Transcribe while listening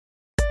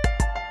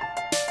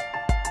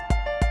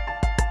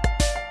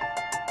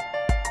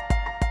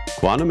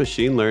Quantum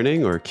machine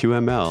learning, or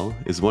QML,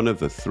 is one of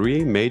the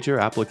three major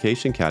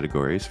application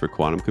categories for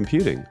quantum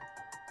computing,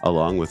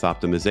 along with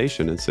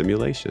optimization and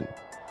simulation.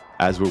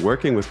 As we're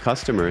working with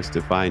customers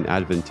to find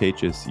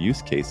advantageous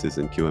use cases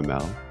in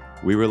QML,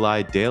 we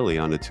rely daily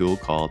on a tool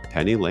called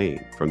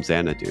PennyLane from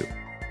Xanadu.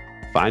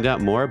 Find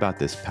out more about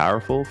this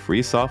powerful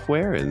free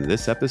software in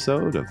this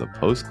episode of the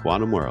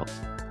Post-Quantum World.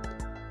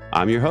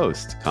 I'm your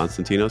host,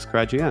 Konstantinos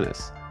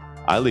Karagiannis.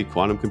 I lead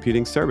quantum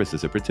computing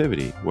services at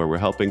Protiviti, where we're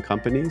helping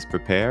companies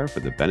prepare for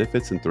the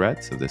benefits and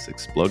threats of this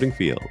exploding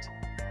field.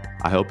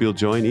 I hope you'll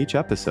join each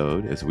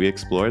episode as we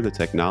explore the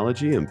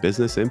technology and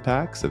business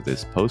impacts of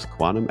this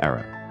post-quantum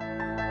era.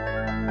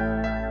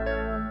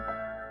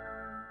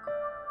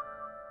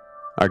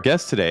 Our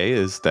guest today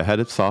is the head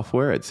of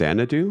software at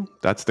Xanadu.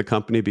 That's the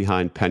company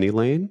behind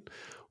PennyLane,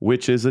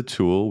 which is a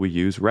tool we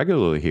use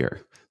regularly here.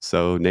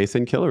 So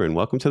Nathan Killoran,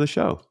 welcome to the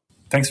show.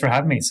 Thanks for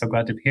having me. So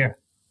glad to be here.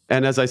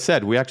 And as I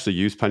said, we actually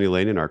use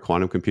PennyLane in our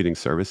quantum computing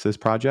services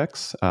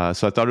projects.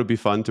 So I thought it would be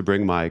fun to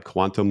bring my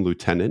quantum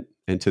lieutenant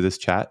into this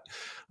chat.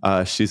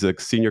 She's a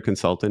senior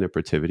consultant at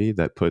Protiviti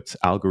that puts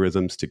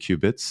algorithms to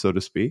qubits, so to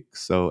speak.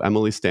 So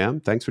Emily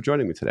Stamm, thanks for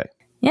joining me today.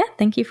 Yeah,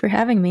 thank you for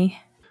having me.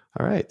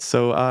 All right.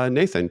 So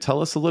Nathan,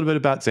 tell us a little bit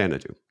about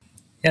Xanadu.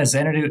 Yeah,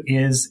 Xanadu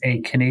is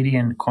a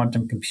Canadian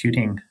quantum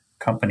computing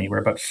company. We're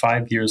about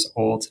 5 years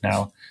old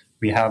now.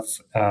 We have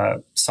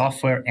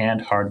software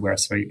and hardware.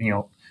 So,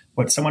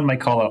 what someone might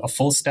call a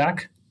full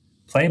stack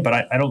play, but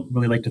I don't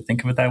really like to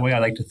think of it that way. I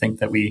like to think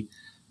that we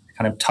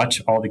kind of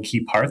touch all the key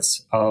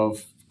parts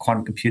of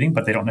quantum computing,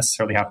 but they don't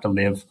necessarily have to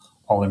live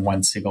all in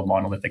one single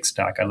monolithic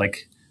stack. I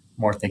like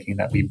more thinking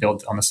that we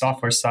build on the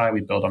software side,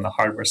 we build on the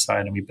hardware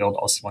side, and we build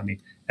also on the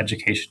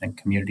education and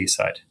community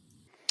side.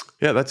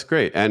 Yeah, that's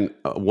great. And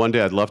one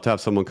day I'd love to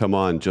have someone come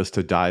on just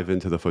to dive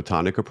into the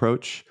photonic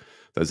approach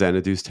that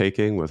Xanadu's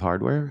taking with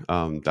hardware.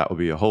 That would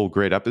be a whole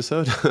great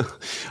episode. Absolutely.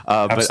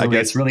 But I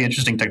guess, it's really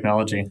interesting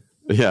technology.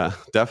 Yeah,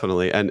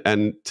 definitely.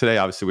 And today,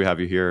 obviously, we have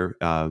you here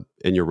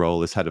in your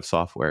role as head of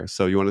software.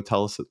 So you want to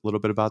tell us a little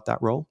bit about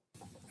that role?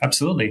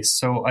 Absolutely.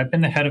 So I've been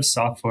the head of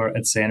software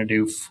at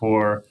Xanadu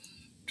for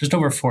just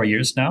over 4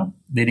 years now,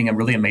 leading a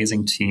really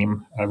amazing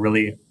team,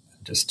 really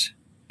just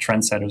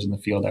trendsetters in the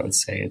field, I would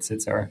say.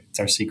 It's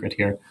our secret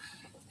here.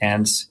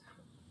 And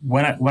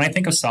when I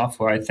think of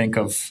software, I think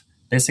of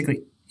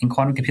basically in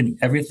quantum computing,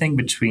 everything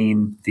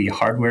between the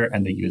hardware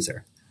and the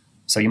user.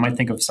 So you might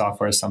think of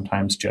software as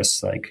sometimes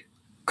just like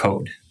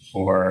code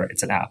or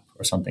it's an app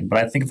or something. But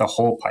I think of the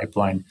whole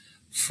pipeline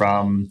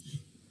from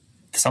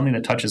something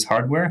that touches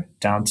hardware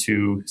down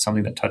to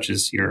something that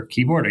touches your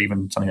keyboard or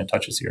even something that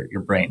touches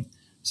your brain.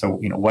 So,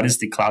 what does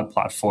the cloud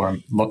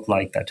platform look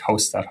like that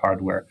hosts that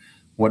hardware?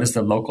 What does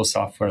the local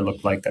software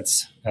look like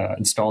that's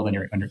installed on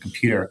your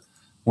computer?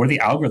 What are the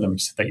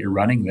algorithms that you're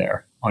running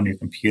there on your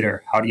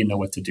computer? How do you know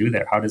what to do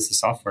there? How does the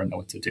software know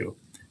what to do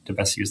to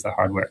best use the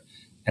hardware?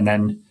 And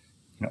then,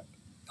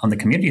 on the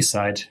community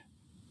side,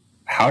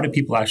 how do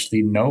people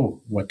actually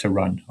know what to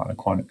run on a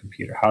quantum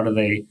computer? How do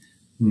they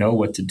know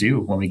what to do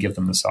when we give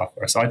them the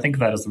software? So I think of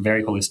that as a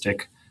very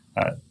holistic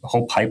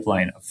whole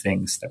pipeline of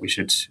things that we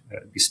should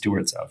be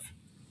stewards of.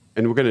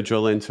 And we're going to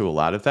drill into a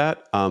lot of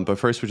that. But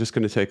first, we're just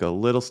going to take a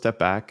little step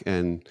back.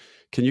 And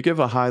can you give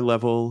a high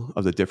level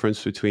of the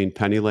difference between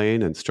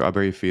PennyLane and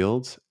Strawberry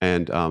Fields?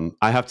 And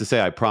I have to say,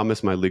 I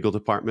promised my legal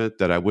department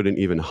that I wouldn't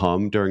even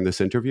hum during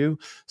this interview.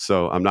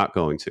 So I'm not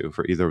going to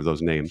for either of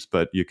those names.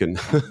 But you can,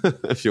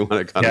 if you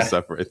want to kind of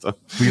separate them.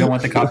 We don't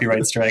want the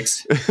copyright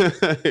strikes.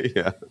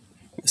 Yeah.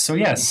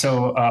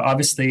 So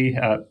obviously,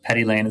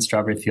 PennyLane and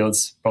Strawberry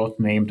Fields, both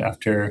named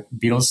after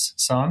Beatles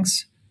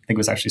songs. I think it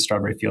was actually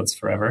Strawberry Fields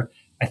Forever.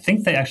 I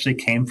think they actually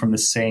came from the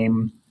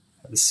same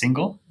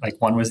single. Like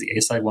one was the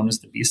A side, one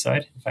was the B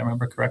side, if I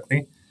remember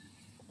correctly.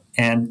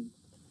 And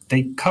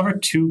they cover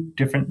two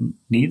different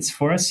needs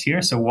for us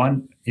here. So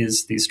one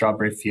is the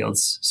Strawberry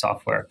Fields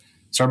software.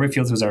 Strawberry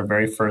Fields was our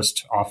very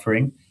first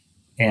offering.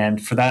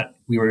 And for that,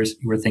 we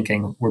were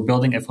thinking, we're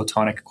building a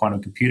photonic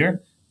quantum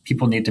computer.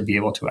 People need to be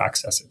able to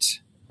access it,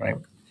 right?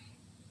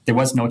 There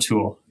was no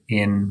tool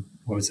in,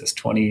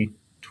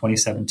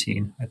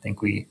 2017, I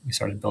think we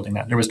started building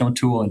that. There was no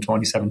tool in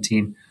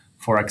 2017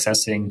 for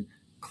accessing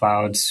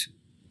cloud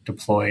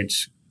deployed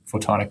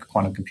photonic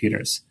quantum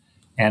computers.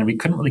 And we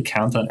couldn't really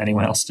count on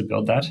anyone else to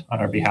build that on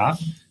our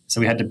behalf.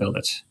 So we had to build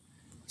it.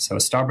 So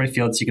Strawberry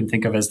Fields, you can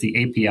think of as the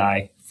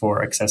API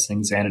for accessing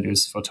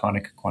Xanadu's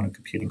photonic quantum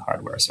computing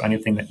hardware. So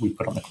anything that we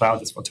put on the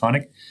cloud that's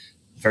photonic,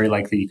 very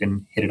likely you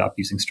can hit it up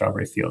using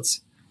Strawberry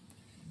Fields.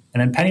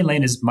 And then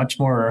PennyLane is much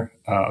more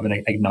of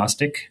an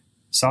agnostic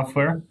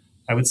software,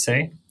 I would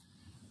say.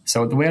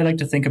 So the way I like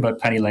to think about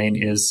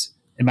PennyLane is,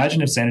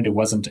 imagine if Xanadu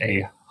wasn't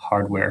a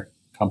hardware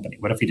company.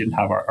 What if we didn't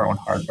have our own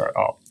hardware at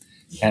all?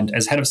 And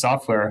as head of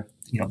software,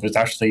 there's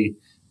actually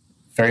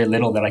very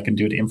little that I can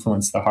do to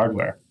influence the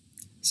hardware.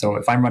 So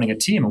if I'm running a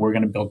team and we're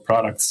going to build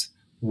products,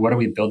 what do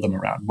we build them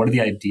around? What are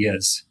the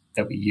ideas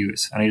that we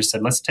use? And I just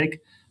said, let's take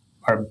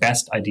our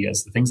best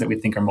ideas, the things that we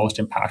think are most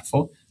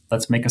impactful.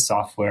 Let's make a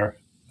software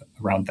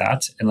around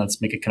that, and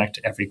let's make it connect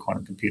to every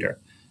quantum computer.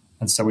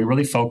 And so we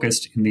really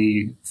focused in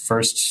the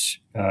first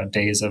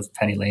days of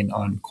PennyLane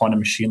on quantum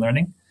machine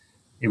learning.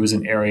 It was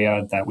an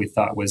area that we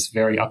thought was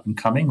very up and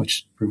coming,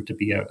 which proved to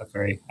be a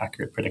very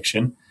accurate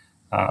prediction.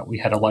 We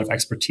had a lot of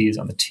expertise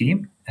on the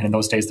team. And in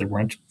those days, there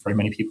weren't very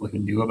many people who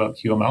knew about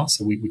QML.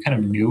 So we kind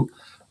of knew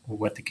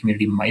what the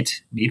community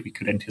might need. We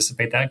could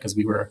anticipate that because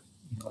we were,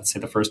 let's say,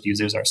 the first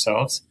users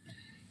ourselves.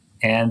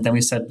 And then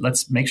we said,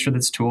 let's make sure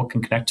this tool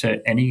can connect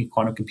to any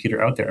quantum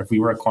computer out there. If we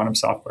were a quantum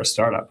software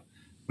startup,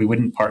 we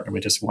wouldn't partner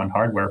with just one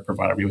hardware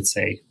provider. We would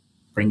say,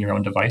 bring your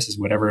own devices,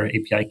 whatever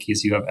API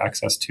keys you have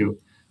access to.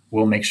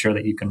 We'll make sure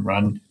that you can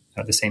run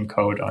the same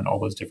code on all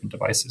those different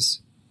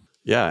devices.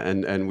 Yeah,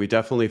 and we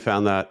definitely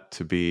found that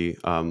to be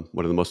one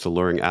of the most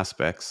alluring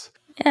aspects.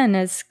 Yeah, and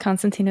as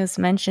Konstantinos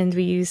mentioned,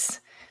 we use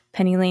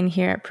PennyLane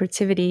here at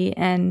Protiviti,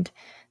 and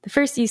the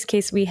first use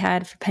case we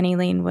had for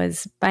PennyLane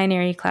was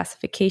binary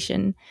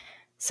classification.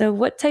 So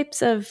what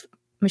types of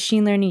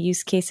machine learning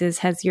use cases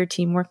has your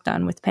team worked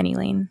on with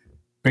PennyLane?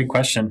 Great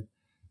question.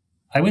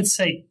 I would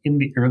say in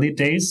the early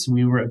days,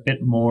 we were a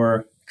bit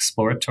more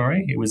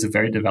exploratory. It was a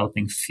very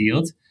developing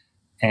field,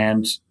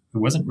 and it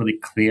wasn't really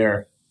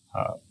clear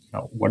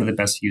what are the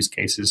best use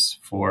cases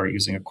for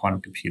using a quantum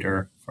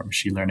computer for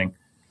machine learning.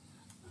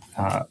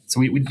 So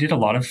we did a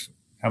lot of,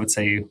 I would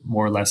say,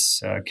 more or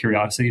less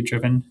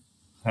curiosity-driven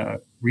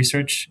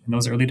research in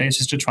those early days,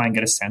 just to try and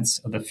get a sense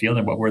of the field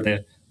and what were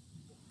the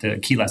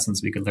key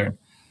lessons we could learn.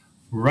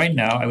 Right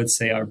now, I would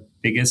say our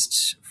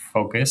biggest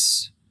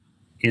focus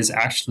is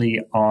actually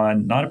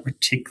on not a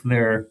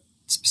particular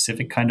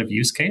specific kind of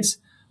use case,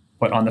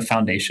 but on the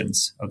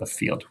foundations of the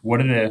field.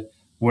 What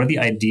are the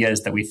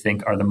ideas that we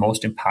think are the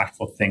most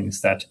impactful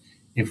things that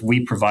if we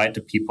provide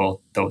to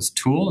people those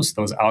tools,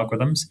 those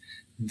algorithms,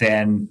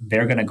 then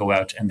they're going to go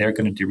out and they're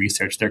going to do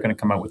research. They're going to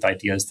come out with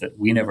ideas that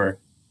we never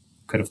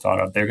could have thought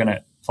of. They're going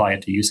to apply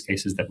it to use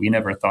cases that we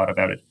never thought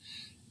about it.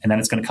 And then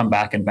it's going to come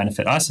back and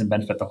benefit us and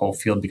benefit the whole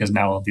field, because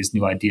now all these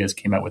new ideas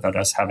came out without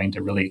us having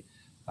to really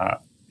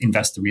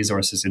invest the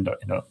resources into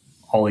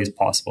all these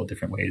possible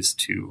different ways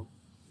to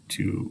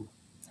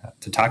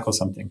tackle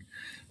something.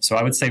 So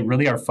I would say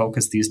really our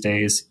focus these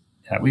days,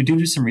 we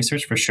do some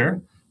research for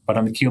sure, but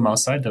on the QML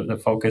side, the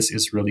focus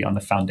is really on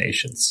the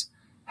foundations.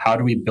 How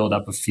do we build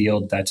up a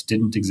field that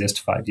didn't exist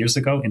 5 years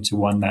ago into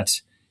one that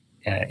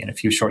in a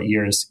few short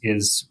years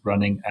is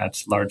running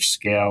at large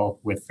scale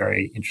with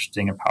very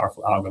interesting and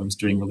powerful algorithms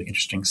doing really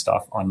interesting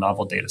stuff on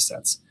novel data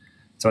sets?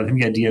 So I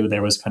think the idea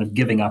there was kind of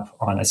giving up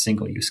on a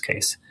single use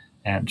case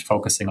and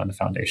focusing on the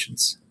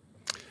foundations.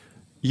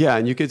 Yeah,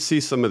 and you could see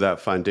some of that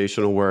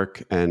foundational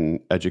work and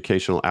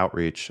educational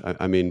outreach.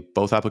 I mean,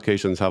 both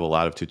applications have a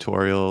lot of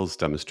tutorials,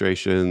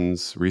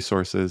 demonstrations,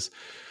 resources.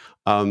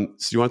 So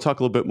you want to talk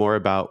a little bit more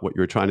about what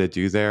you were trying to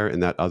do there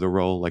in that other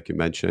role, like you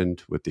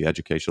mentioned, with the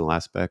educational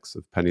aspects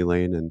of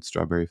PennyLane and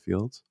Strawberry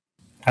Fields?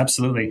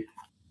 Absolutely.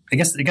 I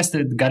guess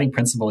the guiding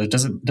principle is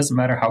it doesn't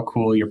matter how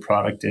cool your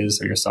product is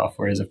or your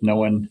software is if no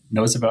one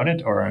knows about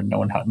it or no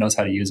one knows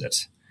how to use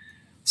it.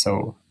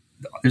 So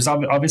there's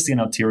obviously an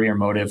ulterior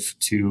motive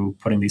to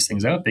putting these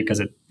things out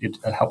because it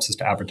helps us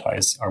to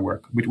advertise our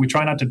work. We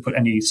try not to put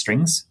any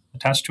strings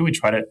attached to it. We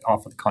try to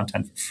offer the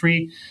content for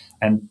free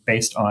and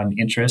based on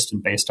interest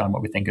and based on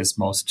what we think is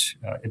most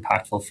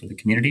impactful for the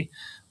community.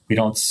 We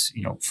don't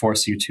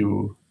force you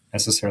to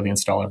necessarily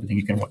install everything.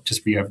 You can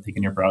just view everything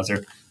in your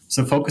browser.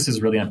 So the focus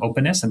is really on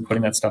openness and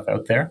putting that stuff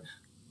out there.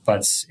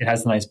 But it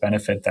has the nice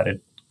benefit that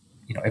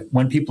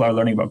when people are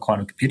learning about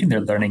quantum computing,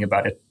 they're learning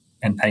about it,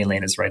 and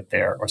PennyLane is right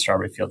there, or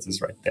Strawberry Fields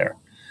is right there.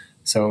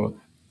 So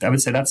I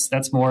would say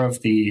that's more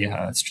of the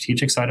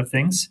strategic side of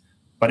things.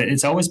 But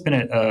it's always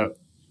been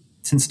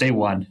since day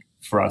one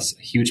for us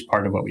a huge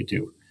part of what we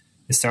do.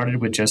 It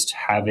started with just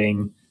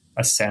having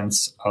a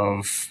sense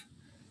of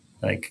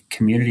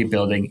community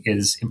building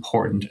is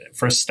important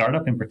for a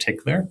startup in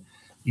particular.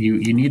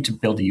 You need to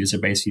build a user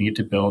base. You need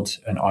to build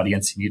an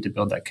audience. You need to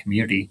build that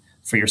community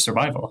for your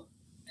survival.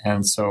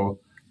 And so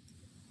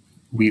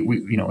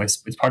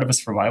it's part of a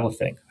survival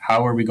thing.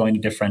 How are we going to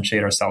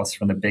differentiate ourselves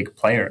from the big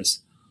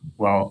players?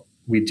 Well,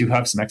 we do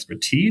have some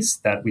expertise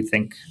that we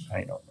think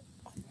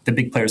the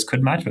big players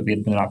could match, but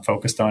they've been not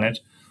focused on it.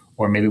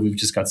 Or maybe we've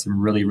just got some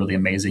really, really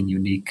amazing,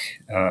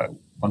 unique,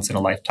 once in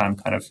a lifetime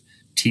kind of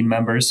team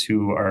members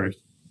who are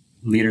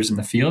leaders in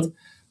the field.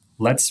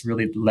 Let's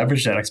really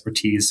leverage that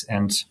expertise.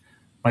 And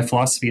my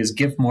philosophy is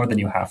give more than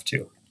you have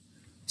to.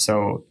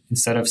 So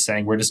instead of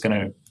saying we're just going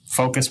to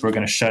focus, we're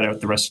going to shut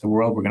out the rest of the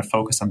world, we're going to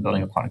focus on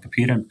building a quantum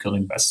computer and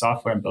building the best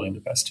software and building the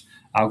best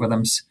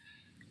algorithms.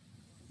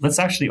 Let's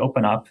actually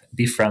open up,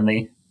 be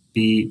friendly,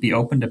 be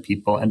open to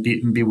people, and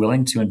be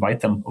willing to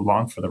invite them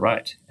along for the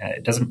ride.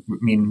 It doesn't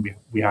mean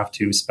we have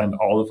to spend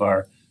all of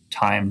our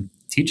time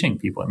teaching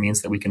people. It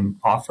means that we can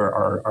offer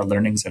our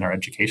learnings and our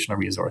educational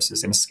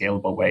resources in a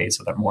scalable way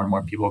so that more and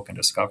more people can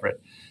discover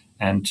it.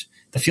 And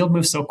the field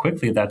moves so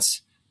quickly that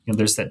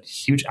there's that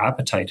huge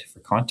appetite for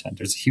content.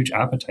 There's a huge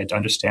appetite to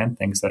understand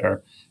things that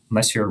are,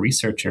 unless you're a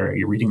researcher,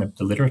 you're reading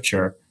the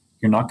literature,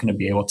 you're not going to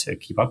be able to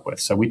keep up with.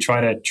 So we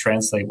try to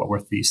translate what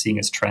we're seeing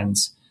as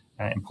trends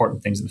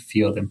important things in the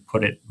field and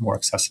put it more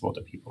accessible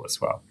to people as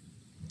well.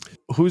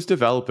 Who's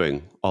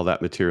developing all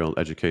that material on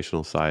the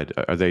educational side?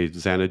 Are they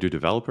Xanadu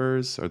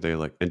developers? Are they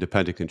like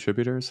independent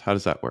contributors? How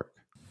does that work?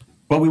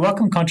 Well, we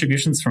welcome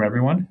contributions from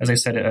everyone. As I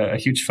said, a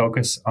huge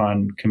focus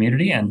on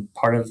community, and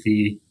part of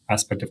the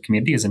aspect of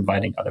community is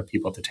inviting other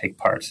people to take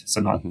part, so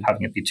not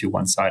having it be too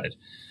one-sided.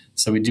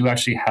 So we do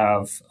actually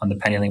have on the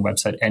PennyLane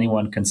website,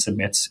 anyone can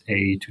submit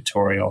a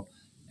tutorial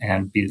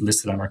and be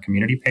listed on our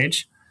community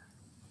page.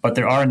 But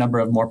there are a number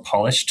of more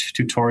polished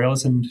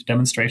tutorials and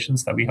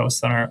demonstrations that we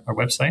host on our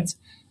websites.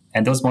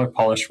 And those more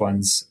polished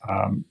ones,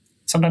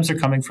 sometimes they're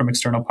coming from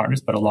external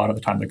partners, but a lot of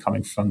the time they're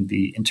coming from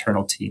the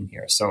internal team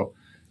here. So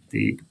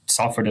the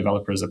software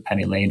developers at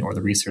PennyLane or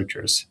the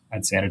researchers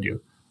at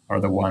Xanadu are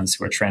the ones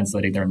who are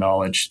translating their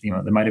knowledge. They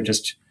might have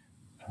just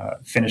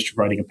finished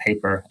writing a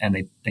paper and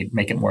they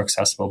make it more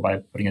accessible by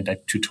putting a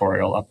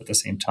tutorial up at the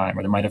same time,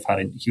 or they might have had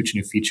a huge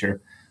new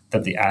feature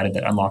that they added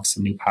that unlocks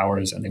some new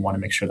powers and they want to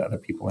make sure that other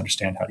people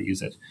understand how to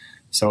use it.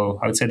 So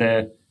I would say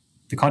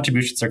the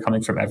contributions are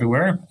coming from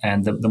everywhere,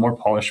 and the more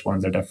polished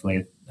ones are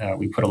definitely,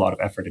 we put a lot of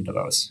effort into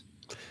those.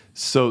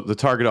 So the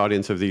target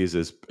audience of these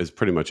is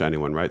pretty much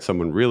anyone, right?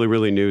 Someone really,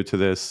 really new to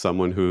this,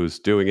 someone who's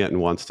doing it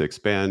and wants to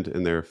expand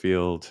in their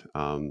field,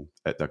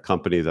 at a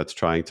company that's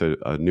trying to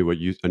a new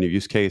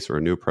use case or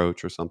a new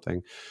approach or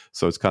something.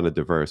 So it's kind of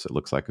diverse. It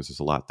looks like there's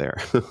a lot there.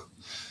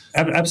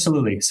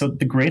 Absolutely. So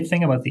the great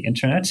thing about the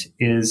internet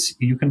is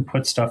you can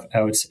put stuff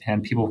out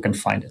and people can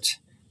find it.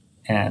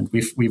 And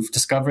we've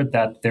discovered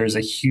that there's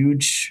a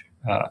huge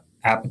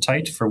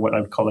appetite for what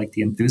I would call like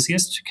the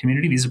enthusiast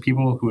community. These are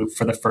people who,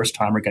 for the first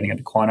time, are getting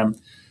into quantum.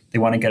 They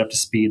want to get up to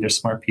speed. They're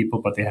smart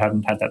people, but they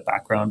haven't had that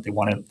background. They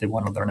want to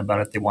learn about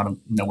it. They want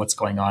to know what's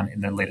going on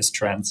in the latest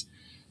trends.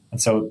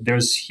 And so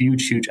there's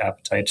huge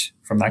appetite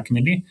from that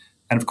community.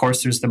 And of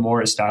course, there's the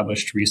more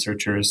established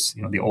researchers,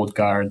 the old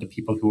guard, the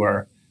people who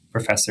are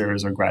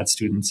professors or grad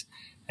students.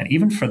 And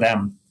even for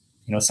them,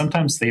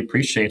 sometimes they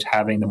appreciate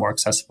having the more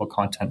accessible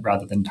content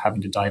rather than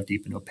having to dive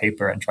deep into a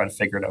paper and try to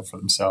figure it out for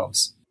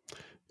themselves.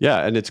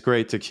 Yeah, and it's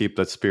great to keep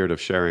that spirit of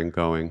sharing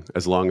going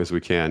as long as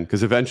we can,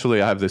 because eventually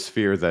I have this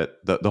fear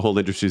that the whole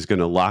industry is going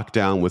to lock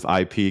down with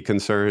IP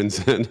concerns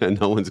and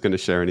no one's going to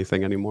share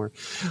anything anymore.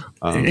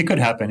 It could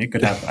happen.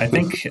 I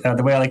think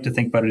the way I like to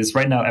think about it is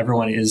right now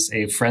everyone is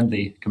a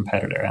friendly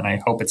competitor, and I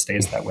hope it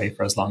stays that way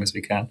for as long as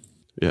we can.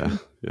 Yeah,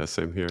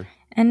 same here.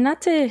 And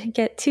not to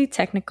get too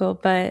technical,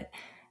 but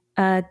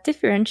a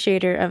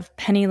differentiator of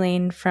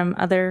PennyLane from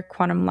other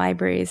quantum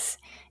libraries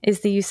is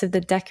the use of the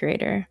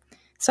decorator.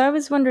 So I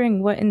was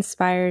wondering what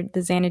inspired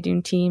the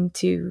Xanadu team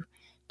to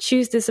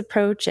choose this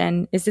approach,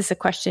 and is this a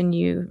question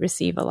you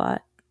receive a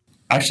lot?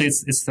 Actually,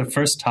 it's the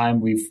first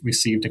time we've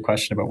received a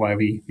question about why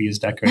we use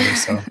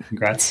decorators, so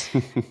congrats.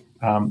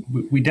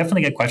 We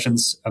definitely get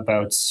questions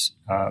about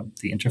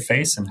the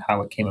interface and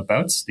how it came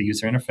about, the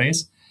user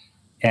interface,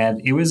 and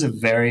it was a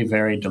very,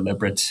 very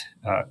deliberate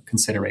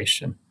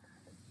consideration.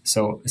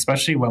 So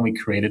especially when we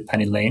created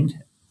PennyLane,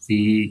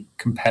 the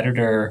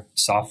competitor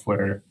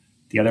software,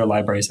 the other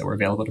libraries that were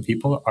available to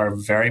people are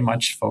very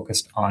much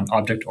focused on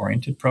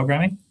object-oriented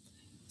programming.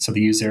 So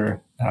the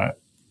user kind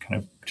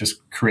of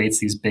just creates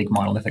these big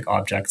monolithic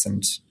objects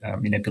and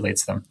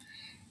manipulates them.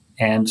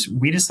 And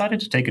we decided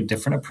to take a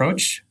different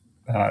approach.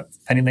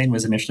 PennyLane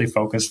was initially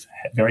focused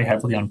very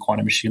heavily on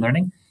quantum machine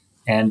learning.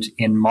 And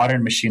in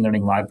modern machine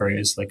learning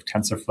libraries like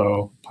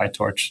TensorFlow,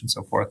 PyTorch, and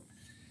so forth,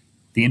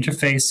 the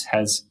interface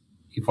has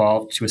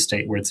evolved to a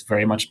state where it's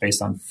very much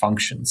based on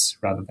functions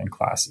rather than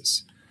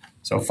classes.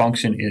 So a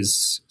function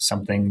is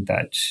something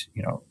that,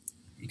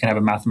 you can have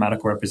a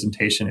mathematical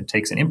representation. It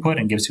takes an input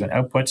and gives you an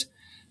output.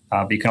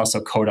 But you can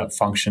also code up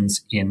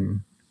functions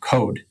in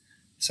code.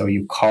 So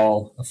you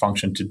call a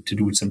function to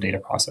do some data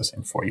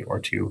processing for you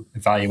or to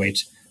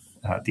evaluate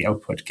the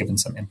output given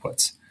some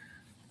inputs.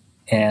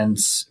 And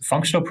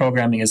functional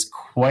programming is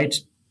quite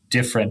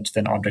different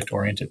than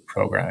object-oriented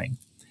programming.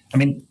 I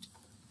mean,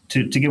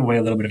 to give away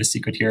a little bit of a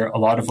secret here, a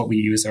lot of what we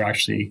use are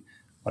actually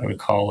what I would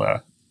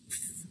call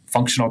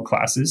functional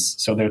classes.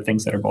 So there are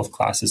things that are both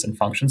classes and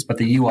functions, but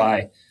the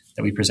UI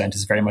that we present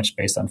is very much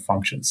based on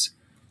functions.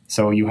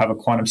 So you have a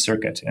quantum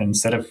circuit, and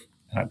instead of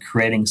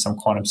creating some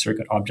quantum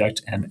circuit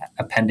object and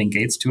appending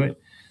gates to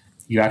it,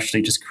 you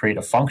actually just create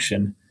a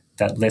function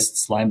that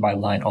lists line by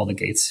line all the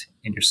gates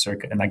in your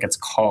circuit, and that gets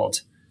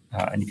called.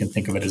 And you can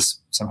think of it as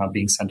somehow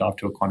being sent off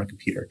to a quantum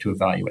computer to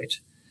evaluate.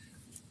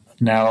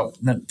 Now,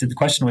 the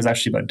question was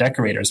actually about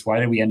decorators. Why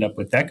did we end up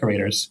with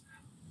decorators?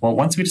 Well,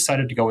 once we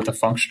decided to go with a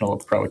functional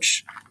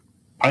approach,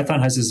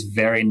 Python has this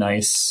very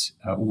nice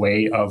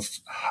way of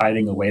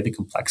hiding away the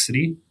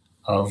complexity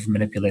of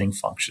manipulating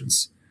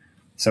functions.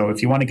 So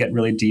if you want to get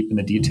really deep in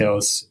the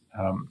details,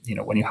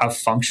 when you have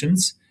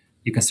functions,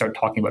 you can start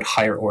talking about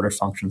higher order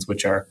functions,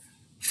 which are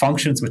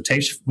functions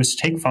which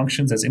take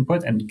functions as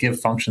input and give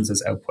functions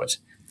as output.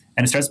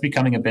 And it starts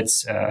becoming a bit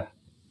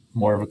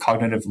more of a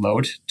cognitive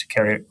load to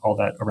carry all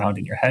that around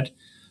in your head.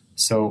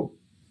 So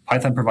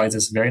Python provides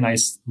this very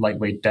nice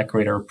lightweight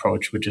decorator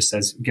approach, which just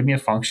says, give me a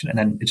function, and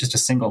then it's just a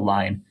single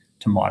line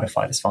to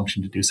modify this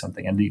function to do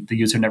something. And the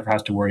user never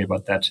has to worry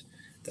about that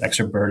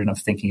extra burden of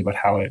thinking about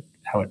how it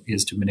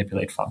is to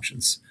manipulate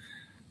functions.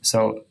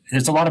 So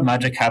there's a lot of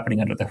magic happening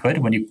under the hood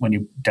when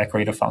you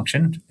decorate a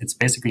function. It's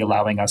basically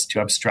allowing us to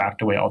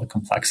abstract away all the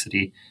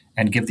complexity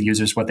and give the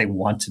users what they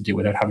want to do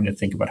without having to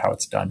think about how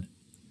it's done.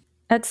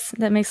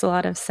 That makes a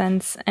lot of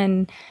sense.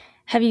 And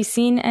have you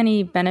seen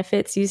any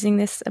benefits using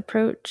this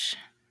approach?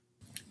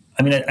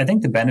 I mean, I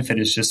think the benefit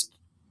is just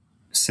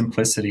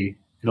simplicity.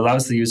 It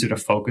allows the user to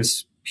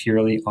focus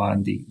purely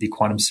on the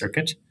quantum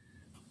circuit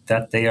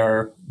that they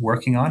are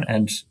working on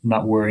and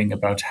not worrying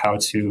about how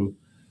to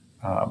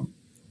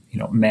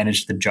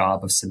manage the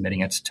job of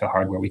submitting it to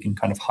hardware. We can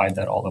kind of hide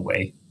that all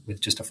away with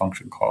just a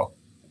function call.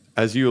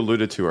 As you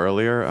alluded to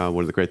earlier,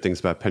 one of the great things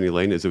about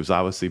PennyLane is it was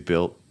obviously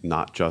built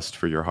not just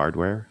for your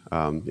hardware.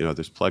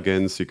 There's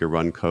plugins, so you can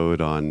run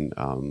code on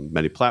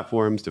many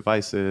platforms,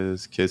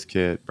 devices,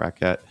 Qiskit,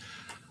 Bracket.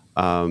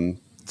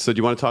 So do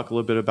you want to talk a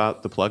little bit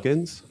about the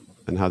plugins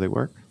and how they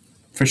work?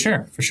 For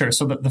sure.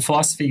 So the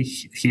philosophy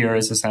here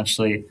is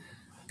essentially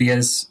be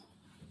as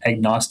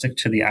agnostic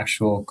to the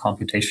actual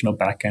computational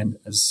backend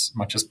as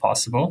much as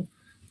possible.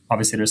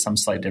 Obviously, there's some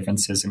slight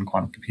differences in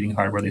quantum computing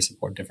hardware. They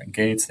support different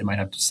gates. They might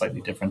have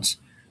slightly different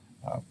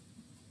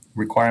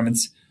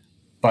requirements.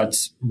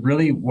 But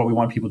really, what we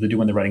want people to do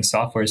when they're writing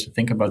software is to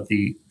think about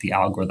the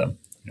algorithm.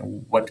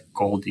 What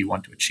goal do you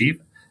want to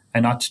achieve?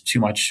 And not too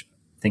much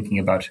thinking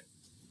about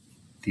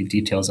the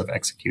details of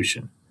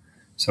execution.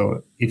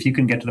 So if you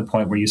can get to the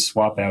point where you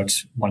swap out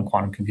one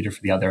quantum computer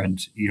for the other and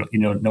you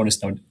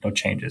notice no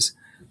changes,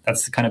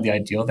 that's kind of the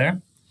ideal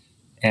there.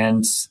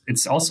 And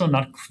it's also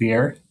not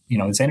clear.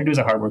 Xanadu is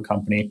a hardware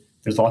company.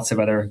 There's lots of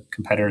other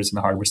competitors in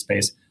the hardware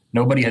space.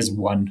 Nobody has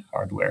one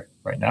hardware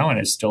right now, and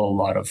there's still a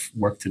lot of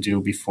work to do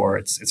before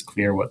it's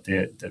clear what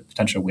the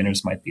potential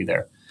winners might be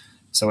there.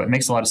 So it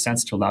makes a lot of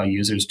sense to allow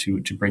users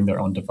to bring their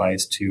own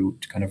device to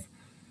kind of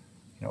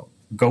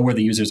go where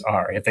the users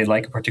are. If they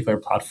like a particular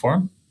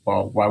platform,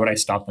 well, why would I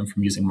stop them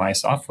from using my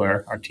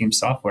software, our team's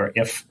software,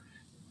 if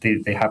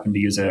they happen to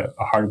use a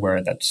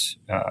hardware that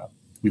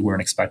we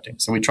weren't expecting?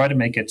 So we try to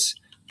make it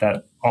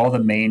that all the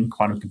main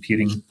quantum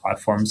computing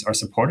platforms are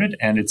supported,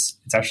 and it's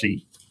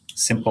actually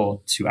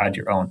simple to add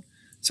your own.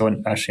 So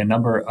actually a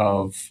number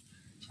of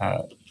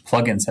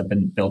plugins have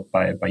been built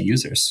by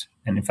users.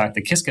 And in fact,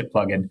 the Qiskit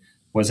plugin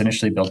was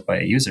initially built by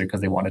a user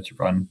because they wanted to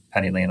run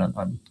PennyLane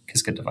on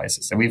Qiskit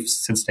devices. And we've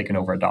since taken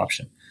over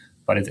adoption.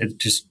 But it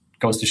just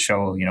goes to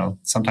show,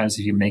 sometimes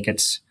if you make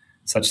it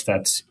such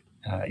that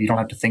you don't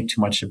have to think too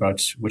much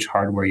about which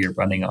hardware you're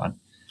running on,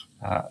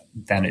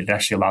 then it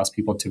actually allows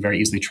people to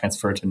very easily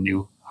transfer to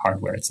new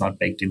hardware. It's not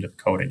baked into the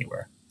code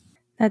anywhere.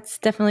 That's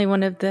definitely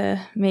one of the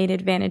main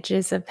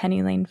advantages of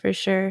PennyLane for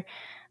sure.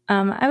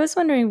 I was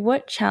wondering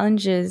what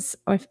challenges,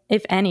 or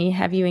if any,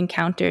 have you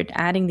encountered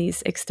adding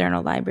these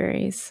external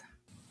libraries?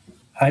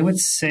 I would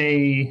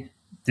say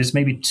there's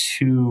maybe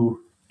two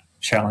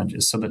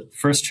challenges. So the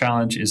first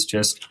challenge is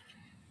just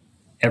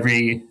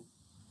every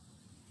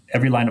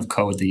line of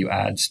code that you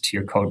add to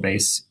your code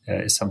base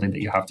is something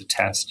that you have to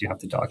test, you have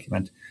to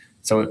document.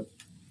 So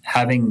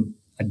having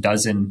a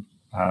dozen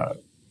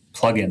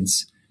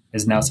plugins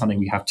is now something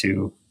we have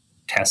to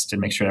test and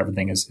make sure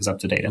everything is up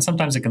to date. And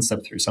sometimes it can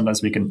slip through.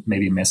 Sometimes we can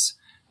maybe miss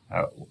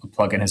a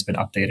plugin has been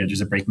updated.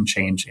 There's a breaking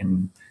change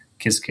in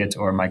Qiskit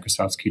or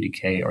Microsoft's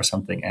QDK or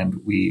something,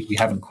 and we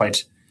haven't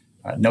quite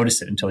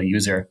noticed it until a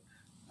user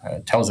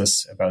tells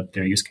us about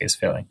their use case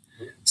failing.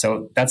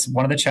 So that's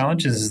one of the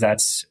challenges, is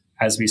that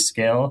as we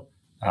scale,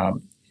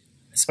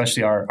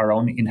 especially our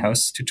own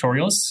in-house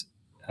tutorials,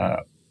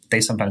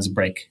 they sometimes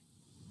break,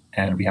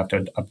 and we have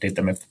to update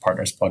them if the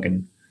partner's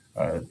plugin,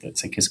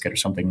 let's say Qiskit or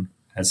something,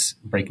 has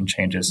breaking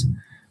changes.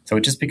 So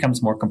it just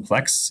becomes more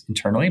complex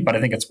internally, but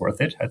I think it's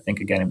worth it. I think,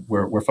 again,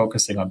 we're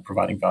focusing on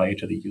providing value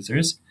to the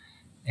users,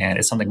 and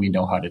it's something we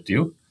know how to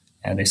do,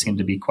 and they seem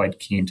to be quite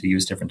keen to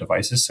use different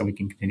devices, so we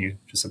can continue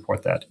to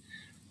support that.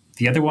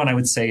 The other one I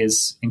would say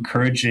is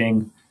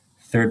encouraging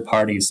third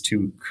parties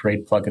to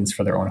create plugins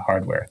for their own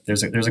hardware.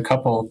 There's a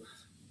couple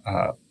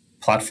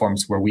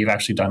platforms where we've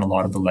actually done a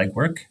lot of the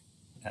legwork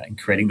in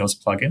creating those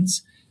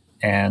plugins,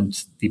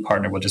 and the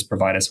partner will just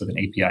provide us with an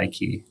API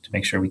key to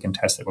make sure we can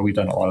test it, but we've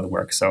done a lot of the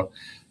work. So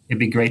it'd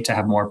be great to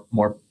have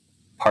more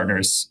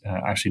partners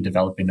actually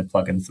developing the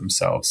plugins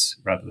themselves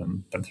rather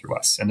than through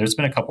us. And there's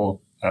been a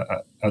couple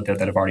out there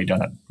that have already done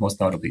that, most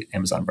notably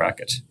Amazon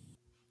Bracket.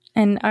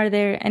 And are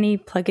there any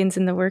plugins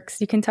in the works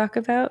you can talk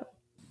about?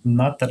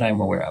 Not that I'm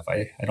aware of.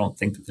 I don't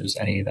think that there's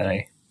any that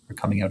are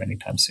coming out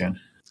anytime soon.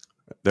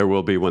 There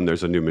will be when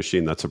there's a new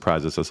machine that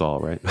surprises us all,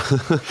 right?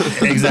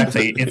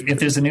 Exactly. If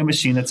there's a new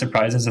machine that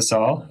surprises us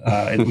all,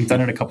 we've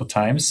done it a couple of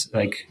times.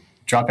 Like,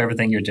 drop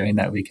everything you're doing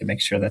that week and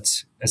make sure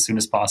that as soon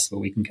as possible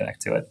we can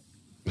connect to it.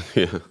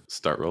 Yeah,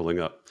 start rolling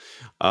up.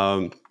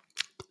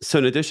 So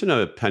in addition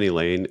to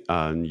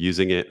PennyLane,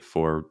 using it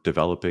for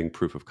developing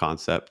proof of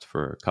concept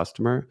for a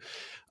customer,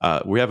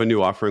 we have a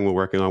new offering we're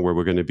working on where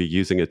we're going to be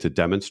using it to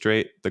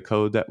demonstrate the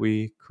code that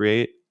we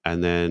create,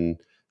 and then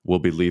we'll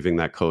be leaving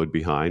that code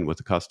behind with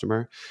the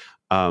customer.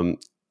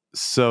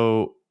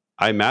 So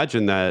I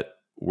imagine that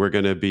we're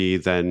going to be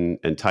then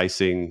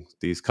enticing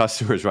these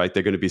customers, right?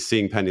 They're going to be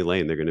seeing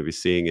PennyLane, they're going to be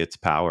seeing its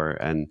power,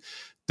 and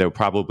they'll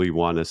probably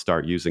want to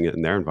start using it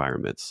in their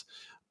environments.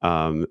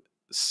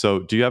 So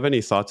do you have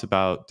any thoughts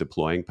about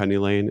deploying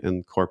PennyLane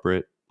in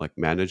corporate, like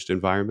managed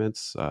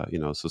environments?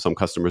 So some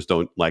customers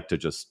don't like to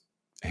just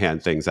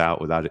hand things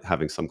out without it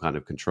having some kind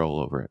of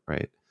control over it,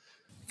 right?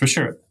 For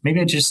sure.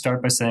 Maybe I'd just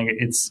start by saying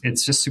it's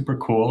just super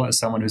cool as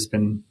someone who's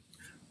been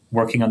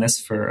working on this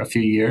for a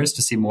few years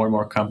to see more and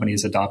more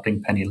companies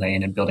adopting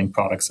PennyLane and building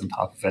products on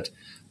top of it.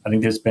 I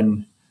think there's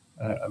been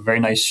a very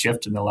nice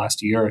shift in the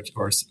last year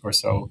or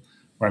so,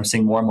 where I'm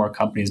seeing more and more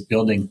companies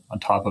building on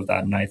top of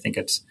that, and I think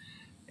it's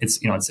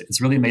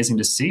really amazing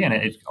to see, and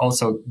it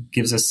also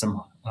gives us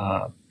some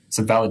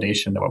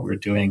validation that what we're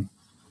doing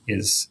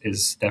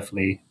is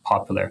definitely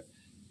popular.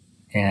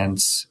 And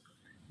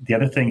the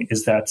other thing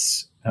is that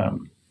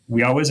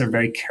we always are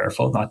very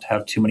careful not to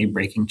have too many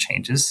breaking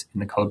changes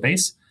in the code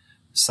base.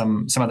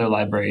 Some other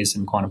libraries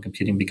in quantum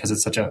computing, because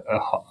it's such a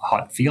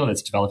hot field,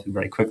 it's developing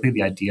very quickly.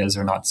 The ideas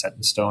are not set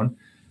in stone.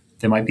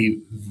 There might be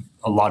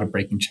a lot of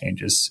breaking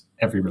changes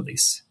every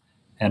release.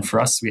 And for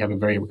us, we have a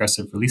very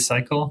aggressive release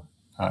cycle,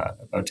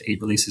 about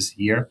 8 releases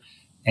a year.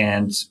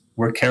 And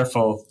we're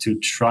careful to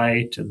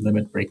try to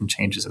limit breaking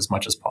changes as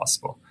much as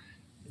possible.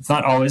 It's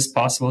not always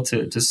possible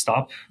to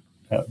stop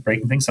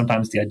breaking things.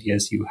 Sometimes the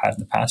ideas you had in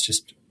the past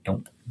just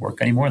don't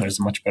work anymore. There's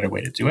a much better way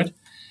to do it.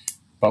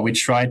 But we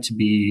try to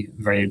be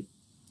very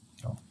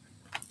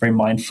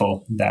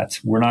mindful that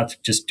we're not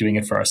just doing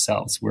it for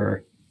ourselves.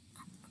 We're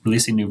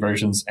releasing new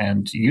versions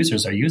and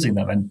users are using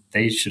them, and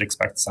they should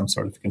expect some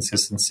sort of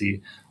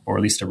consistency or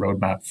at least a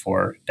roadmap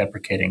for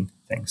deprecating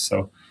things.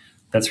 So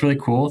that's really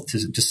cool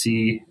to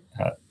see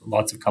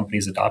lots of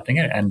companies adopting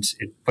it, and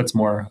it puts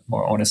more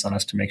onus on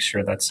us to make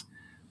sure that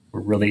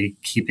we're really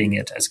keeping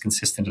it as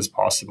consistent as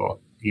possible,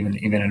 even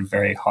in a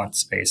very hot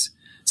space.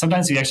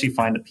 Sometimes you actually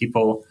find that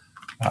people,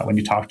 when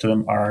you talk to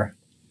them,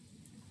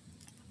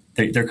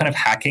 they're kind of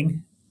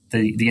hacking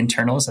the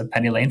internals of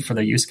PennyLane for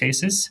their use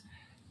cases.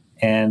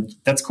 And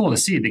that's cool to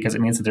see, because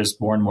it means that there's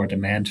more and more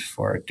demand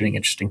for doing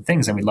interesting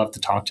things. And we love to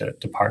talk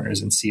to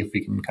partners and see if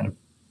we can kind of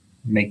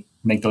make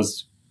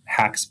those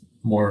hacks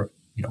more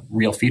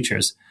real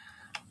features.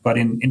 But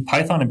in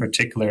Python in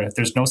particular,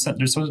 there's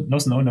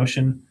no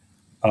notion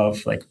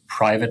of like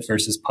private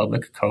versus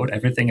public code.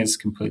 Everything is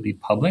completely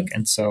public.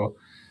 And so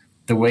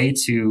the way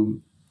to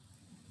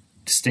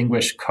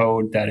distinguish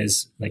code that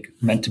is like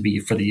meant to be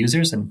for the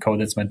users and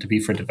code that's meant to be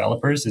for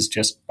developers is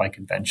just by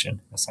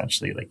convention,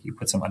 essentially. Like you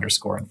put some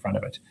underscore in front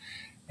of it.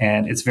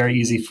 And it's very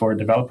easy for a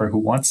developer who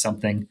wants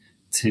something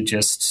to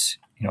just,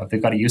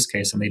 they've got a use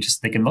case and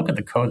they can look at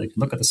the code, they can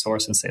look at the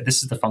source and say,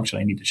 this is the function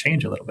I need to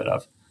change a little bit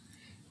of.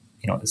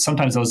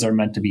 Sometimes those are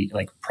meant to be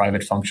like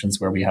private functions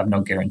where we have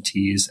no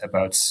guarantees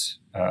about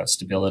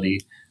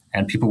stability,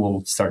 and people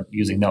will start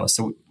using those.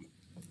 So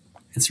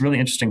it's a really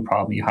interesting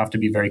problem. You have to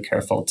be very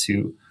careful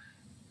to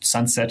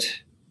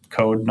sunset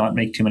code, not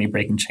make too many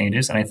breaking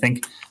changes. And I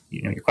think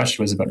your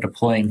question was about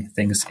deploying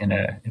things in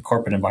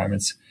corporate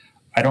environments.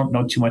 I don't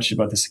know too much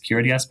about the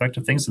security aspect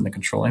of things and the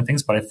controlling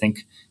things, but I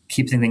think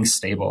keeping things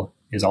stable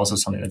is also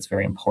something that's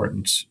very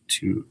important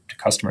to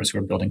customers who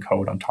are building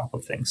code on top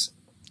of things.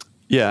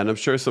 Yeah, and I'm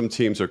sure some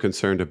teams are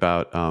concerned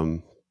about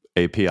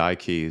API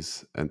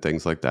keys and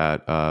things like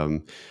that.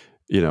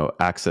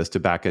 Access to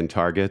backend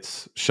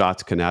targets.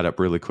 Shots can add up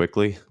really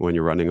quickly when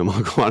you're running them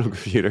on quantum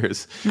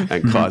computers,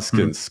 and costs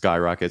can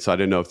skyrocket. So I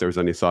didn't know if there was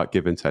any thought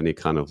given to any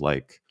kind of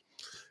like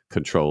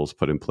controls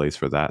put in place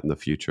for that in the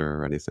future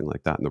or anything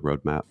like that in the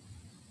roadmap.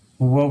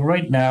 Well,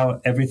 right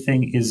now,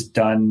 everything is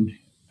done.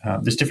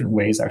 There's different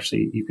ways,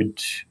 actually, you could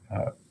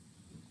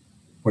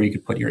where you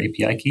could put your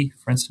API key,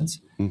 for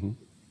instance. Mm-hmm.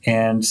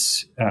 And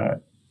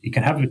you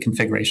can have a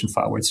configuration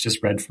file where it's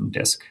just read from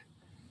disk.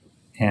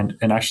 And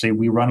actually,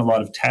 we run a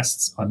lot of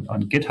tests on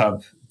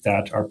GitHub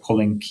that are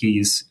pulling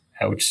keys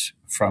out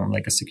from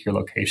like a secure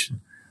location.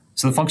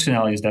 So the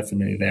functionality is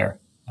definitely there.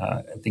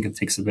 I think it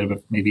takes a bit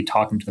of maybe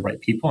talking to the right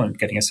people and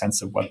getting a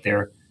sense of what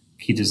their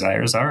key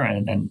desires are,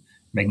 and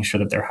making sure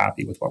that they're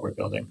happy with what we're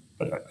building.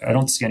 But I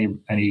don't see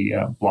any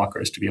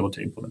blockers to be able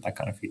to implement that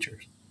kind of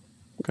features.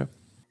 Okay.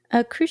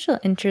 A crucial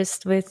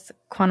interest with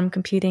quantum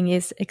computing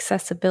is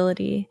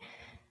accessibility.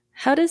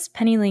 How does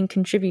PennyLane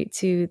contribute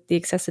to the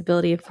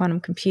accessibility of quantum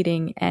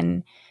computing,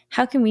 and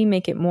how can we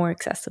make it more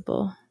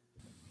accessible?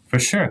 For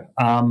sure.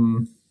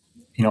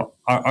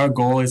 Our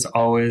goal is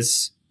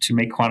always to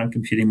make quantum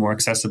computing more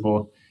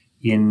accessible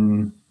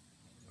in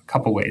a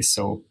couple ways.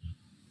 So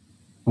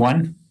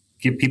one,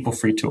 give people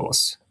free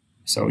tools.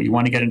 So you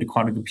want to get into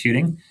quantum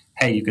computing?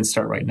 Hey, you can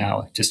start right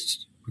now. It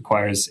just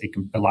requires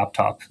a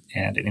laptop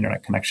and an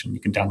internet connection. You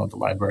can download the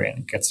library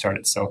and get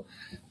started. So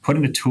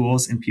putting the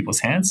tools in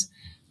people's hands.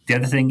 The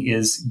other thing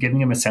is giving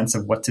them a sense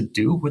of what to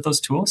do with those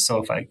tools.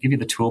 So if I give you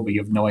the tool, but you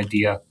have no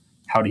idea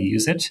how to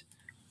use it,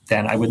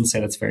 then I wouldn't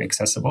say that's very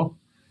accessible.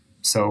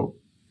 So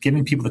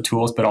giving people the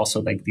tools, but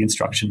also like the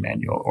instruction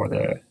manual or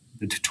the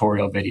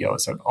tutorial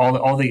videos, or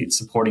all the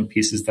supporting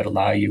pieces that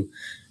allow you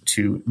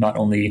to not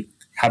only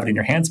have it in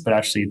your hands, but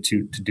actually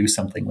to do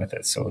something with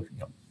it. So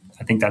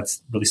I think that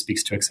really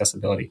speaks to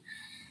accessibility.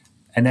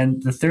 And then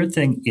the third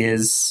thing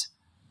is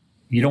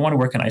you don't want to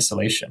work in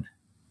isolation,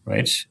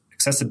 right?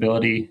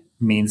 Accessibility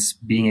means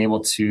being able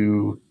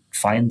to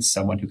find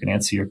someone who can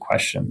answer your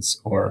questions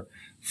or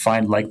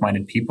find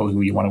like-minded people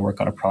who you want to work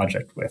on a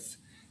project with.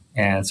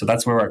 And so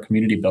that's where our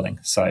community building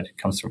side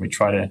comes from. We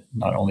try to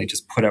not only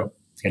just put out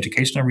the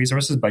educational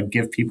resources, but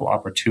give people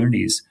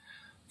opportunities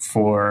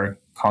for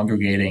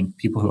congregating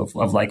people who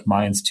have like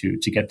minds to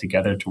get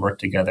together, to work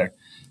together.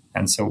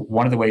 And so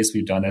one of the ways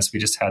we've done this, we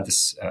just had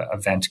this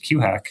event,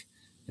 QHack.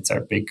 It's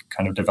our big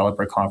kind of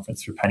developer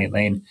conference for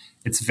PennyLane.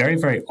 It's very,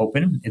 very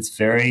open. It's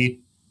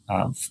very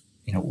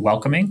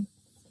welcoming.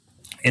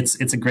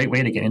 It's a great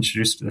way to get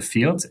introduced to the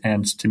field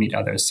and to meet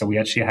others. So we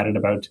actually had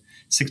about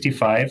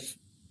 65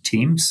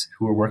 teams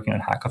who were working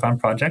on hackathon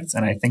projects.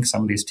 And I think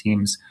some of these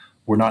teams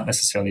were not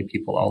necessarily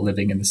people all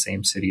living in the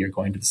same city or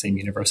going to the same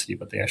university,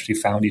 but they actually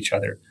found each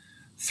other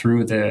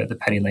through the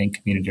PennyLane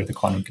community or the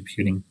quantum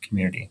computing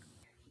community.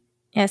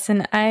 Yes,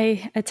 and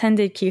I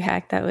attended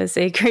QHack. That was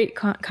a great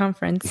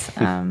conference.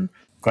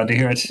 Glad to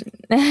hear it.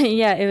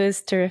 Yeah, it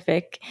was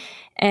terrific.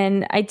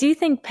 And I do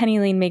think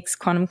PennyLane makes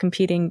quantum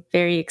computing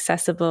very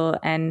accessible,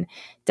 and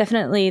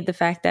definitely the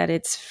fact that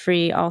it's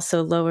free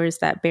also lowers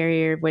that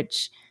barrier,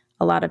 which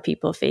a lot of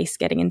people face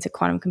getting into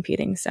quantum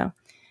computing. So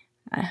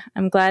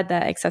I'm glad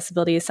that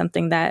accessibility is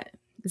something that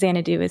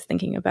Xanadu is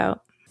thinking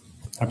about.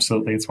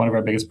 Absolutely. It's one of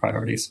our biggest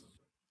priorities.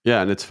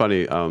 Yeah, and it's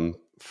funny,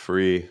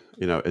 free,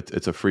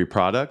 it's a free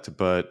product,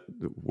 but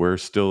we're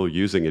still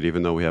using it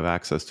even though we have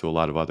access to a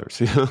lot of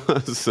others.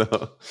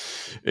 So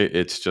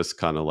it's just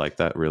kind of like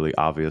that really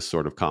obvious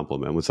sort of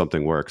compliment. When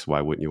something works, why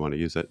wouldn't you want to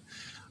use it?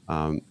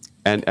 And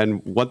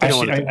one thing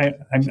actually,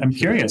 I'm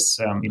curious.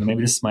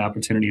 Maybe this is my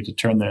opportunity to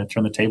turn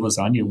the tables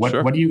on you. What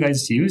Sure. What do you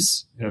guys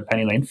use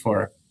PennyLane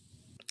for?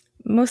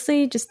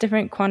 Mostly just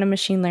different quantum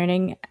machine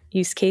learning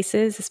use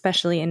cases,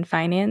 especially in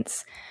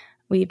finance.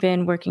 We've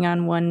been working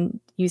on one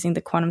using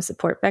the quantum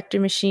support vector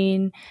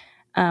machine,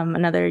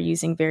 another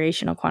using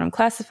variational quantum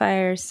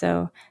classifiers.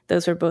 So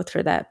those were both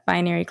for that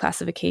binary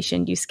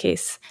classification use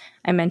case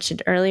I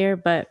mentioned earlier,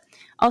 but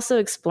also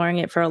exploring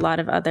it for a lot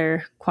of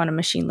other quantum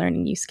machine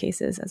learning use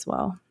cases as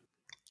well.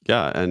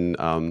 Yeah, and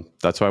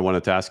that's why I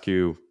wanted to ask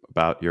you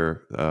about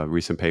your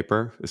recent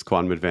paper, Is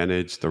Quantum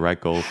Advantage the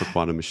Right Goal for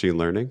Quantum Machine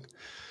Learning?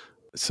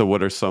 So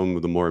what are some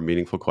of the more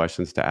meaningful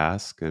questions to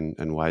ask,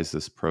 and why is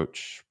this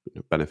approach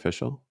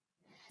beneficial?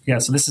 Yeah,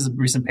 so this is a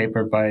recent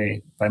paper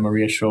by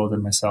Maria Schold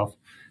and myself.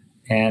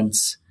 And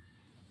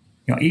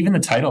even the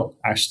title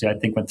actually, I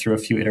think, went through a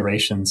few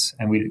iterations,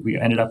 and we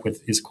ended up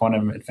with Is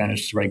Quantum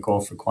Advantage the Right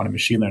Goal for Quantum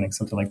Machine Learning,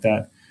 something like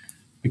that,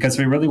 because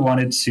we really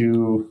wanted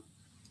to,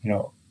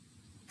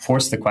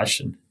 force the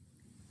question.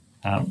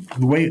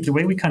 The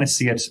way we kind of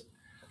see it,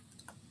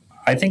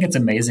 I think it's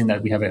amazing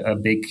that we have a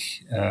big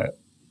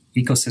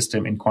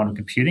ecosystem in quantum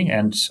computing,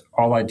 and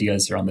all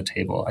ideas are on the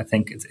table. I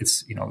think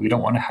it's we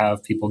don't want to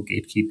have people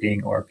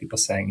gatekeeping or people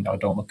saying,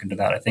 don't look into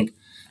that. I think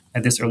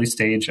at this early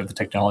stage of the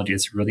technology,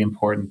 it's really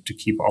important to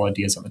keep all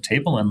ideas on the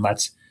table and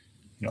let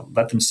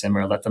them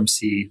simmer, let them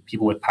see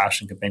people with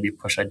passion could maybe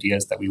push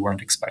ideas that we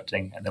weren't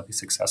expecting, and they'll be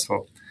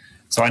successful.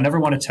 So I never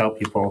want to tell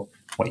people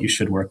what you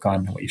should work on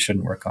and what you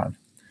shouldn't work on.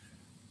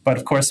 But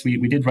of course, we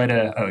did write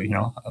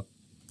a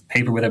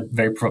paper with a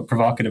very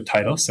provocative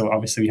title. So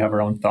obviously we have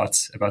our own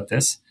thoughts about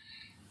this.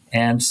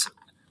 And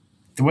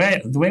the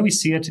way we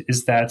see it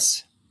is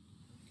that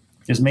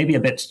there's maybe a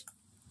bit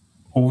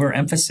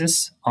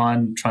overemphasis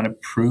on trying to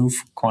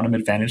prove quantum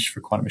advantage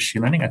for quantum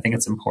machine learning. I think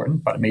it's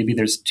important, but maybe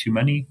there's too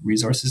many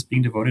resources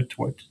being devoted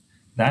toward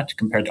that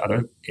compared to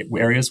other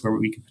areas where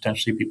we could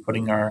potentially be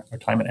putting our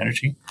time and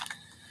energy.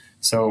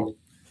 So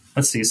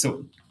let's see.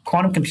 So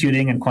quantum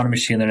computing and quantum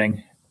machine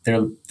learning,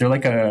 they're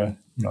like a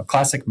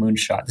classic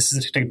moonshot. This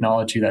is a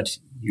technology that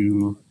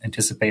you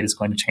anticipate is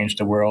going to change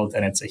the world,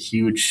 and it's a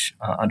huge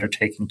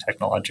undertaking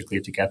technologically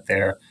to get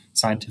there,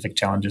 scientific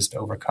challenges to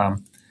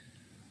overcome.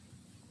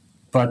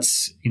 But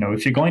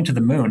if you're going to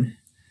the moon,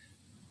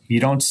 you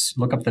don't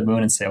look up at the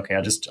moon and say, okay,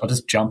 I'll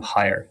just jump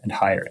higher and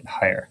higher and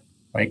higher,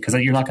 right? Because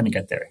you're not going to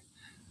get there.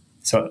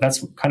 So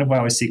that's kind of why I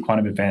always see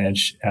quantum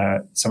advantage.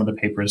 Some of the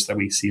papers that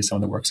we see, some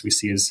of the works we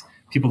see is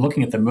people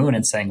looking at the moon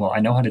and saying, well, I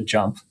know how to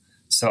jump,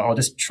 so I'll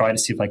just try to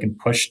see if I can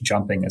push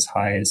jumping as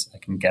high as I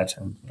can get.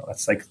 And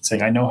that's like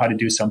saying, I know how to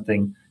do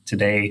something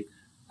today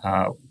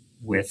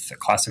with a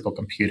classical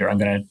computer. I'm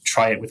going to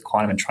try it with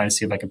quantum and try to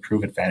see if I can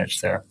prove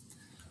advantage there.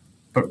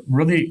 But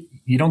really,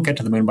 you don't get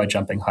to the moon by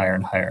jumping higher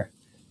and higher.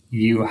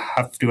 You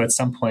have to, at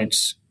some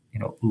point,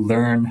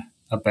 learn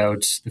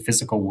about the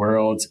physical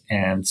world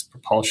and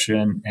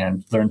propulsion,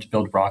 and learn to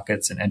build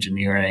rockets and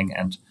engineering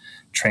and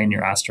train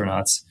your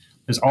astronauts.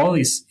 There's all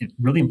these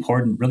really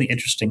important, really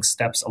interesting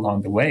steps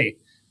along the way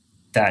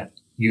that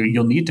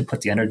you'll need to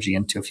put the energy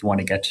into if you want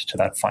to get to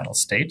that final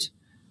state.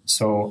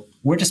 So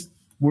we're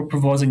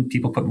proposing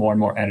people put more and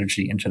more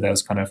energy into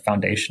those kind of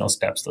foundational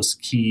steps, those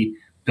key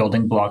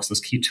building blocks,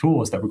 those key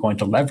tools that we're going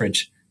to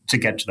leverage to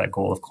get to that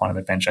goal of quantum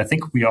advantage. I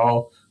think we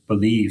all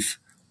believe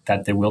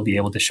that they will be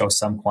able to show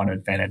some quantum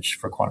advantage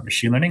for quantum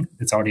machine learning.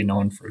 It's already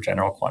known for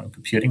general quantum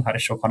computing how to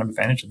show quantum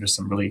advantage. And there's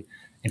some really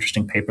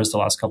interesting papers the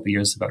last couple of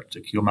years about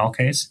the QML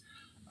case.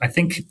 I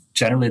think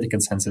generally the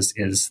consensus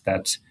is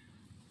that,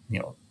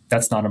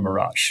 that's not a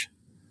mirage.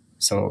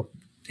 So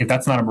if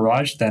that's not a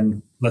mirage,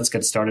 then let's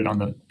get started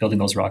on building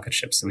those rocket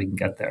ships so we can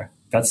get there.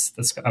 That's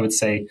I would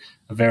say,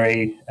 a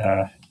very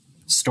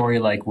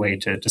story-like way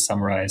to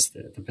summarize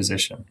the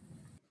position.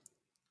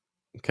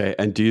 Okay.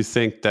 And do you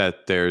think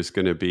that there's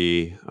going to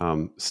be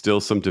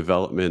still some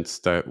developments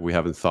that we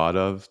haven't thought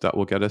of that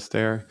will get us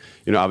there?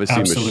 Obviously,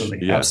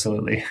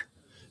 Absolutely.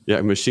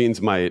 Yeah,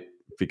 machines might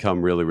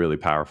become really, really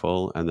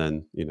powerful, and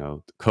then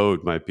the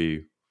code might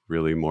be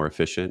really more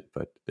efficient.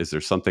 But is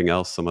there something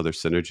else, some other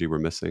synergy we're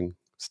missing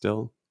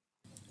still?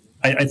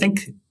 I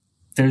think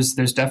there's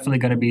definitely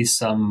going to be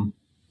some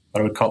what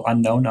I would call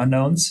unknown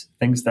unknowns,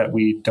 things that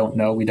we don't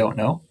know,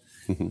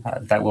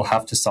 that we'll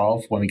have to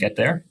solve when we get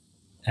there.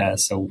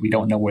 So we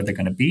don't know where they're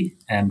going to be,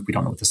 and we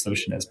don't know what the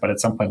solution is. But at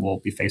some point, we'll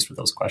be faced with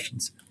those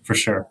questions, for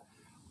sure.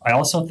 I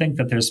also think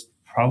that there's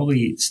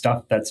probably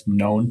stuff that's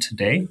known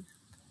today,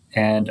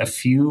 and a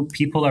few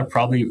people are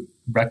probably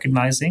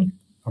recognizing,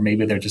 or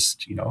maybe they're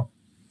just,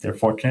 they're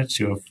fortunate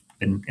to have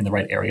been in the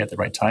right area at the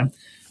right time.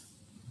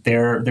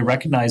 They're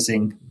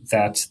recognizing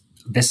that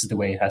this is the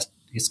way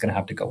it's going to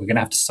have to go. We're going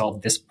to have to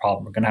solve this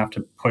problem. We're going to have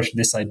to push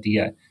this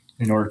idea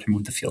in order to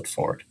move the field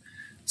forward.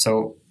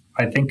 So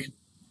I think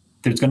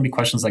there's going to be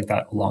questions like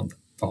that along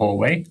the whole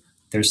way.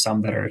 There's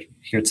some that are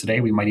here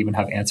today. We might even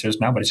have answers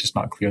now, but it's just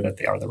not clear that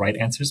they are the right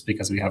answers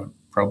because we haven't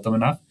probed them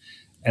enough.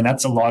 And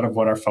that's a lot of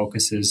what our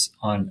focus is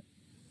on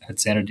at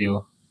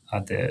Xanadu.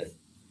 The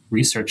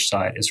research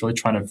side is really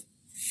trying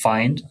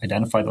to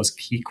identify those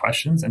key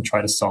questions and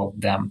try to solve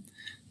them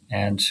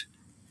and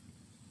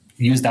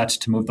use that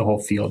to move the whole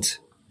field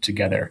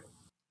together.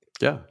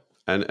 Yeah.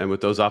 And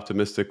with those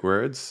optimistic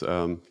words,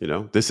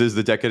 this is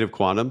the decade of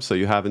quantum, so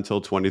you have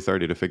until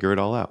 2030 to figure it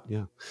all out.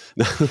 Yeah.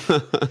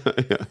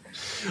 Yeah.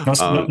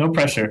 No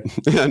pressure.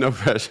 Yeah, no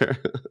pressure.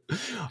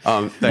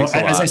 Thanks a lot.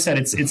 As I said,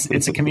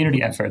 it's a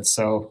community effort.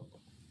 So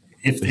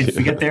if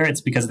we get there,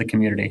 it's because of the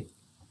community.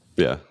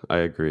 Yeah, I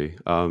agree.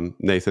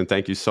 Nathan,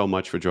 thank you so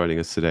much for joining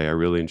us today. I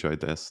really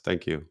enjoyed this.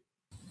 Thank you.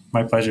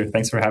 My pleasure.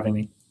 Thanks for having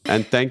me.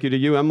 And thank you to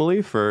you,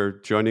 Emily, for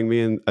joining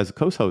me as a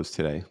co-host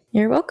today.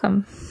 You're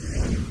welcome.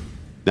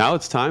 Now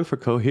it's time for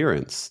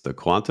Coherence, the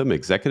Quantum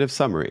Executive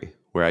Summary,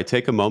 where I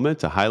take a moment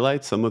to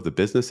highlight some of the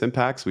business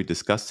impacts we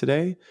discussed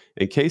today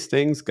in case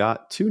things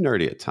got too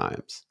nerdy at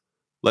times.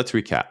 Let's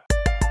recap.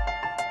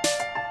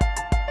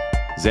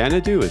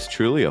 Xanadu is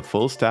truly a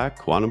full-stack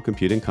quantum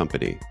computing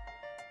company.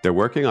 They're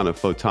working on a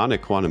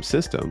photonic quantum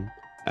system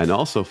and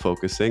also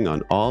focusing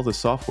on all the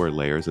software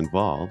layers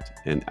involved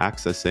in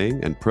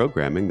accessing and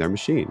programming their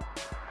machine,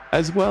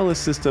 as well as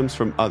systems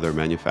from other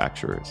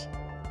manufacturers.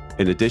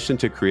 In addition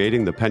to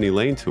creating the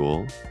PennyLane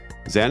tool,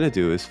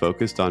 Xanadu is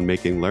focused on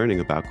making learning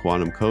about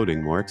quantum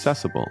coding more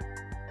accessible.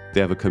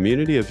 They have a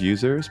community of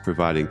users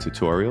providing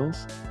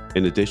tutorials,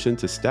 in addition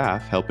to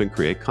staff helping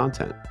create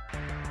content.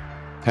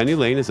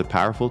 PennyLane is a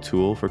powerful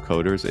tool for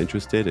coders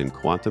interested in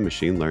quantum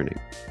machine learning.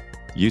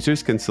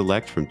 Users can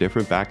select from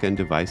different backend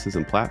devices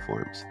and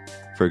platforms.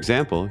 For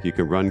example, you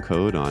can run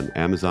code on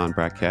Amazon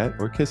Braket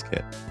or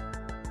Qiskit.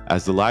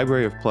 As the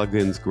library of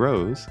plugins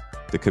grows,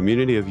 the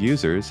community of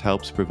users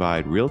helps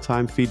provide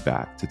real-time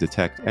feedback to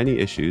detect any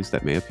issues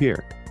that may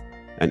appear.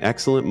 An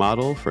excellent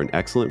model for an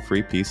excellent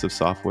free piece of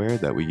software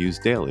that we use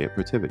daily at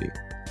Protiviti.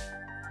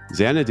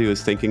 Xanadu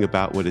is thinking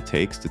about what it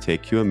takes to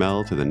take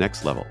QML to the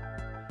next level.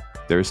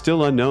 There are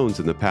still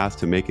unknowns in the path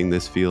to making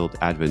this field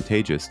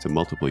advantageous to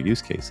multiple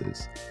use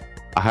cases.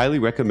 I highly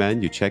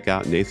recommend you check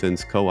out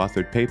Nathan's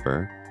co-authored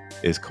paper,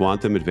 Is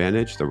Quantum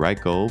Advantage the Right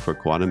Goal for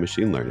Quantum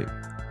Machine Learning?,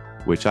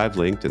 which I've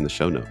linked in the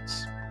show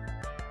notes.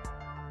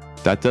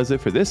 That does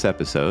it for this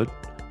episode.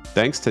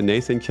 Thanks to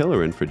Nathan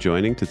Killoran for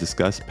joining to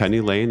discuss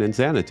PennyLane and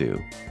Xanadu,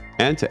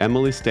 and to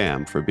Emily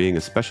Stamm for being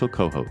a special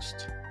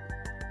co-host.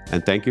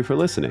 And thank you for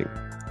listening.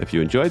 If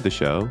you enjoyed the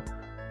show,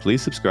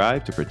 please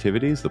subscribe to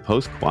Protiviti's The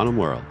Post-Quantum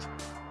World,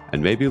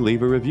 and maybe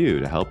leave a review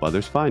to help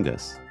others find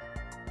us.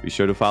 Be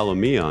sure to follow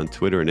me on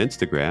Twitter and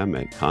Instagram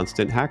at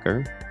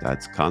ConstantHacker.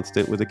 That's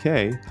Constant with a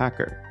K,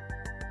 Hacker.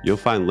 You'll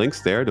find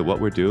links there to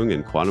what we're doing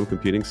in quantum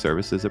computing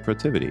services at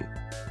Protiviti.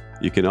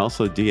 You can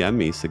also DM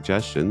me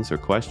suggestions or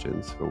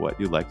questions for what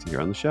you'd like to hear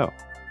on the show.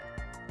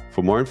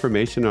 For more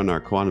information on our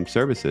quantum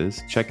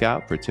services, check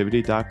out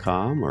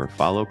Protiviti.com or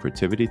follow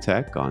Protiviti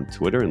Tech on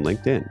Twitter and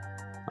LinkedIn.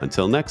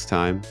 Until next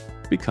time,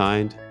 be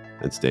kind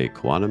and stay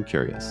quantum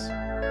curious.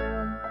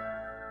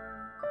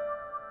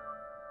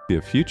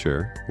 A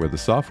future where the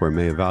software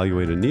may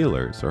evaluate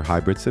annealers or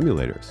hybrid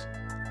simulators.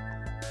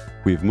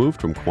 We've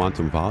moved from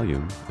quantum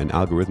volume and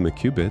algorithmic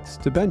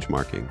qubits to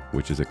benchmarking,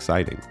 which is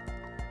exciting.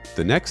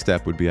 The next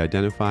step would be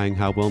identifying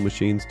how well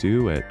machines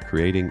do at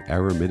creating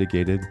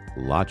error-mitigated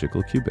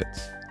logical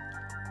qubits.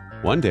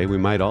 One day, we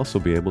might also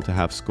be able to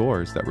have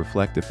scores that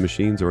reflect if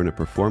machines are in a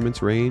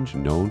performance range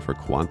known for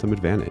quantum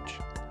advantage.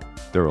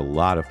 There are a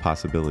lot of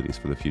possibilities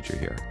for the future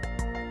here.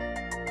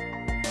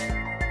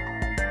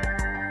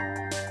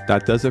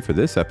 That does it for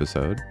this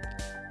episode.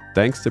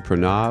 Thanks to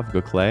Pranav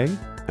Gokhale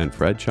and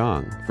Fred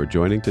Chong for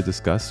joining to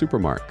discuss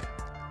Supermark.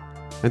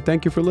 And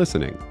thank you for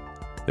listening.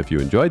 If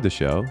you enjoyed the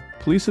show,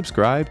 please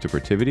subscribe to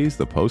Protiviti's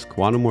The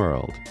Post-Quantum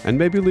World and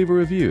maybe leave a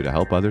review to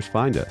help others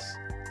find us.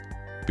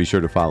 Be sure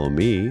to follow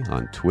me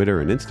on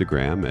Twitter and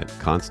Instagram at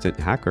Constant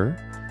Hacker.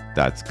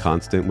 That's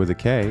Constant with a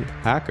K,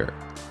 Hacker.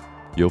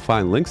 You'll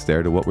find links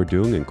there to what we're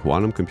doing in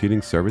quantum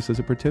computing services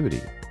at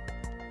Protiviti.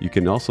 You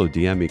can also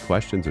DM me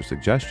questions or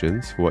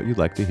suggestions for what you'd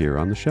like to hear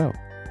on the show.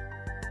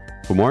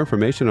 For more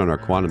information on our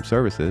quantum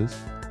services,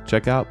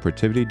 check out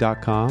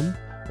Protiviti.com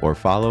or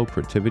follow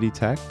Protiviti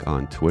Tech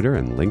on Twitter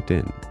and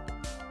LinkedIn.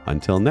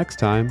 Until next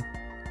time,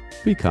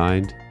 be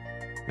kind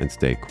and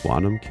stay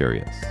quantum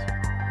curious.